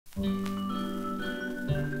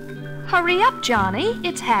Hurry up, Johnny.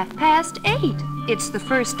 It's 8:30. It's the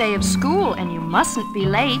first day of school, and you mustn't be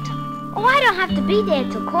late. Oh, I don't have to be there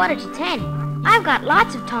till 9:45. I've got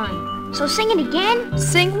lots of time. So sing it again?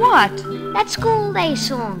 Sing what? That school day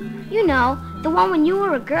song. You know, the one when you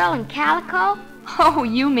were a girl in calico. Oh,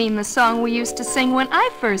 you mean the song we used to sing when I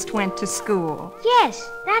first went to school. Yes,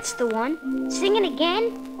 that's the one. Sing it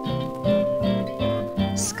again.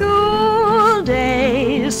 School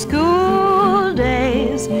days,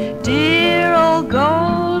 dear old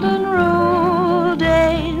golden rule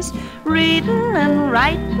days, reading and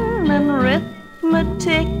writing and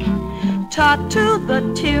arithmetic, taught to the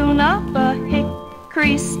tune of a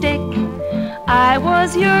hickory stick. I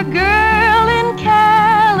was your girl in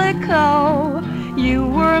calico, you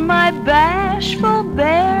were my bashful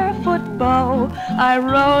barefoot beau. I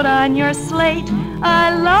wrote on your slate,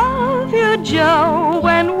 I love you, Joe,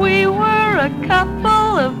 when we were a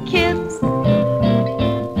couple of kids.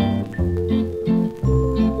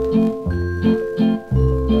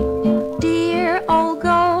 Dear old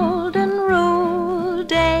golden rule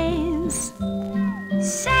days.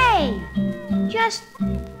 Say, just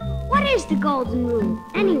what is the golden rule,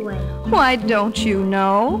 anyway? Why, don't you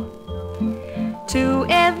know? To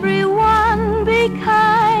everyone be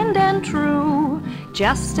kind and true,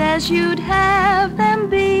 just as you'd have them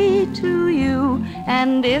be to you.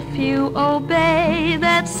 And if you obey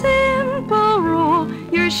that simple rule,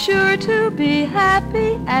 you're sure to be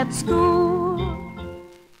happy at school.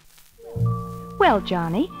 Well,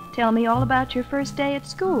 Johnny, tell me all about your first day at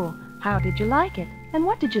school. How did you like it? And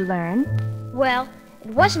what did you learn? Well,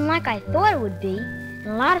 it wasn't like I thought it would be, and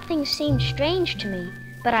a lot of things seemed strange to me,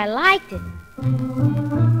 but I liked it.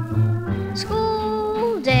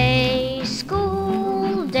 School days,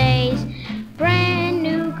 brand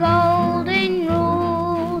new golden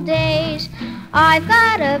rule days. I've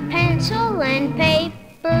got a pencil and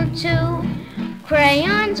paper too,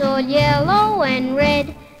 crayons all yellow and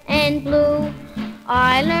red and blue.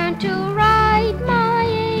 I learned to write my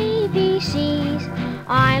ABCs.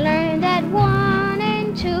 I learned that 1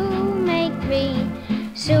 and 2 make 3.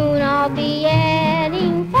 Soon I'll be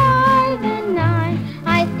adding 5 and 9.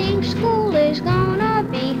 I think school is gonna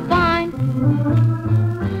be fine.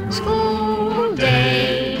 School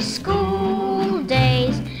days,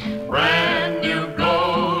 brand new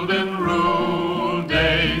golden rule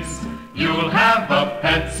days. You'll have a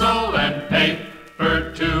pencil and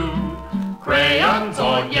paper too, crayons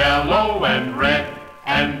all yellow and red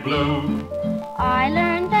and blue. I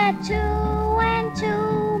learned that 2 and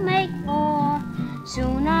 2 make 4.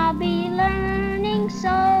 Soon I'll be learning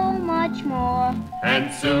so much more.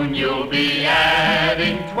 And soon you'll be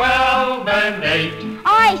adding 12 and 8.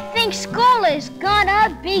 I think school is gonna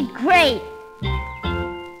be great.